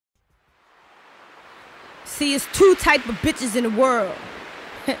See, it's two type of bitches in the world.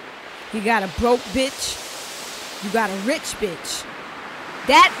 You got a broke bitch, you got a rich bitch.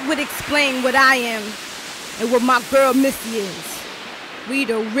 That would explain what I am and what my girl Missy is. We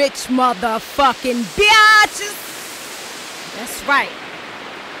the rich motherfucking bitches. That's right.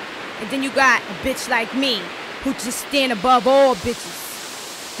 And then you got a bitch like me who just stand above all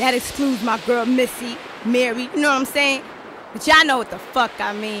bitches. That excludes my girl Missy, Mary, you know what I'm saying? But y'all know what the fuck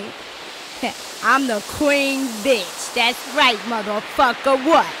I mean. I'm the queen bitch. That's right, motherfucker.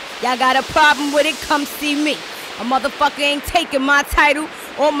 What? Y'all got a problem with it? Come see me. A motherfucker ain't taking my title,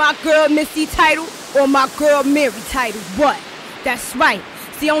 or my girl Missy title, or my girl Mary title. What? That's right.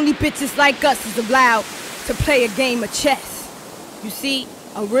 See, only bitches like us is allowed to play a game of chess. You see,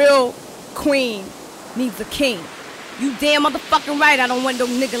 a real queen needs a king. You damn motherfucking right I don't want no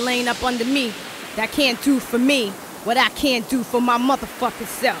nigga laying up under me that can't do for me what I can't do for my motherfucking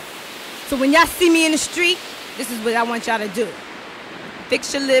self. So when y'all see me in the street, this is what I want y'all to do.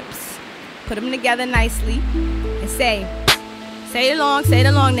 Fix your lips, put them together nicely, and say it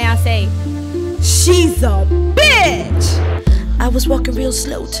along now, say, she's a bitch! I was walking real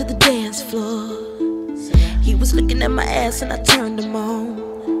slow to the dance floor. He was looking at my ass and I turned him on.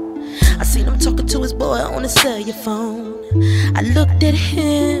 I seen him talking to his boy on his cellular phone. I looked at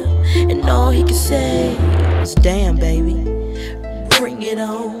him and all he could say was, damn baby, bring it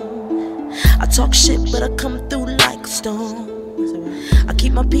on. I talk shit but I come through like a storm. I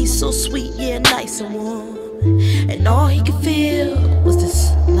keep my peace so sweet, yeah, nice and warm. And all he could feel was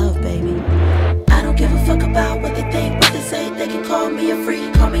this love, baby. I don't give a fuck about what they think, what they say. They can call me a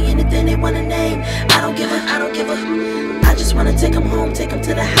freak, call me anything they wanna name. I don't give a. I just wanna take him home, take him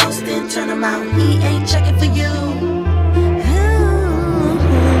to the house, then turn him out. He ain't checking for you.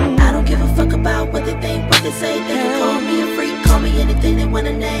 I don't give a fuck about what they think, what they say. They can call me a freak, call me anything they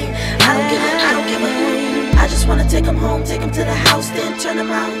wanna name. I don't give a. I just wanna take him home, take him to the house, then turn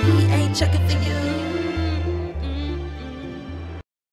him out. He ain't checking for you.